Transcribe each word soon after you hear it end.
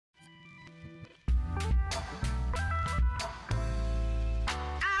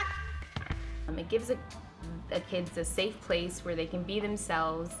It gives the kids a safe place where they can be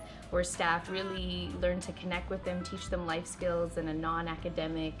themselves, where staff really learn to connect with them, teach them life skills in a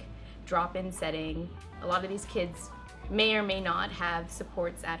non-academic, drop-in setting. A lot of these kids may or may not have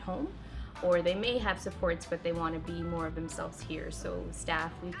supports at home, or they may have supports but they want to be more of themselves here. So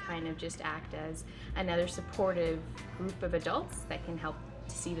staff, we kind of just act as another supportive group of adults that can help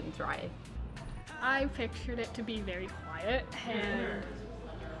to see them thrive. I pictured it to be very quiet, and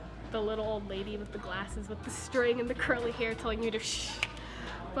the little old lady with the glasses with the string and the curly hair telling you to shh.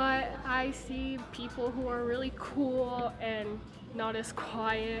 But I see people who are really cool and not as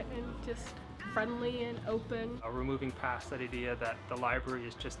quiet and just friendly and open. We're moving past that idea that the library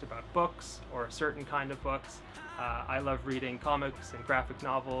is just about books or a certain kind of books. I love reading comics and graphic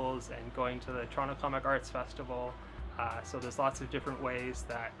novels and going to the Toronto Comic Arts Festival. So there's lots of different ways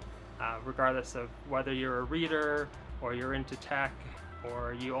that regardless of whether you're a reader or you're into tech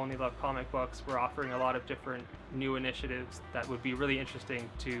or you only love comic books, we're offering a lot of different new initiatives that would be really interesting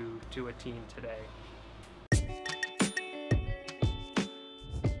to a teen today.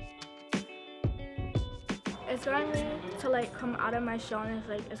 It's gotten me to like come out of my shell, and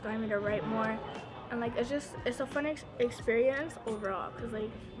it's gotten me to write more, and it's a fun experience overall, because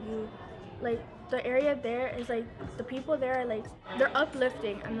the area there is the people there are they're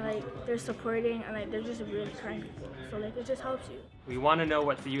uplifting and they're supporting and they're just really kind people, so it just helps you. We want to know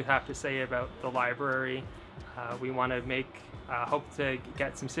what the youth have to say about the library. We want to hope to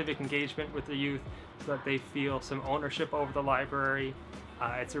get some civic engagement with the youth so that they feel some ownership over the library.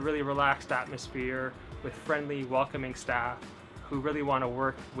 It's a really relaxed atmosphere with friendly, welcoming staff who really want to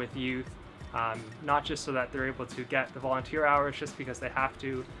work with youth, not just so that they're able to get the volunteer hours just because they have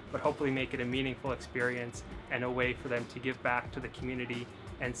to, but hopefully make it a meaningful experience and a way for them to give back to the community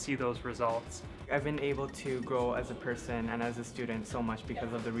and see those results. I've been able to grow as a person and as a student so much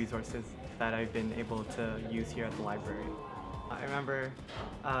because of the resources that I've been able to use here at the library. I remember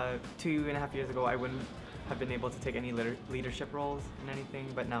 2.5 years ago I wouldn't have been able to take any leadership roles in anything,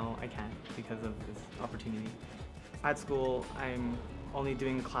 but now I can because of this opportunity. At school, I'm only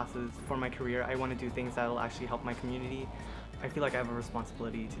doing classes for my career. I want to do things that will actually help my community. I feel like I have a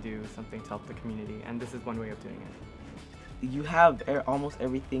responsibility to do something to help the community, and this is one way of doing it. You have almost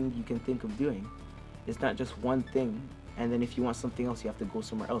everything you can think of doing. It's not just one thing, and then if you want something else, you have to go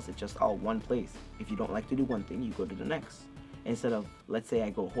somewhere else. It's just all one place. If you don't like to do one thing, you go to the next. Instead of, let's say I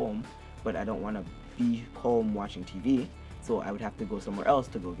go home, but I don't want to be home watching TV, so I would have to go somewhere else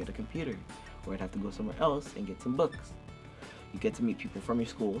to go get a computer, or I'd have to go somewhere else and get some books. You get to meet people from your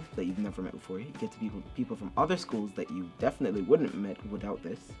school that you've never met before. You get to meet people from other schools that you definitely wouldn't have met without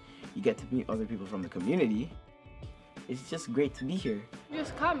this. You get to meet other people from the community. It's just great to be here.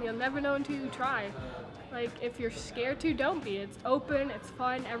 Just come, you'll never know until you try. If you're scared to, don't be. It's open, it's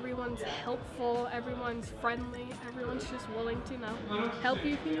fun, everyone's helpful, everyone's friendly, everyone's just willing to help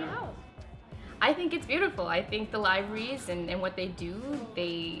you if you need help. I think it's beautiful. I think the libraries and what they do,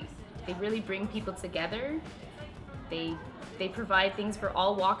 they really bring people together. They provide things for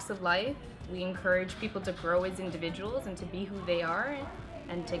all walks of life. We encourage people to grow as individuals and to be who they are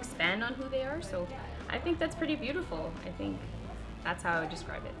and to expand on who they are. So I think that's pretty beautiful. I think that's how I would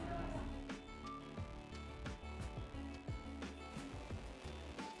describe it.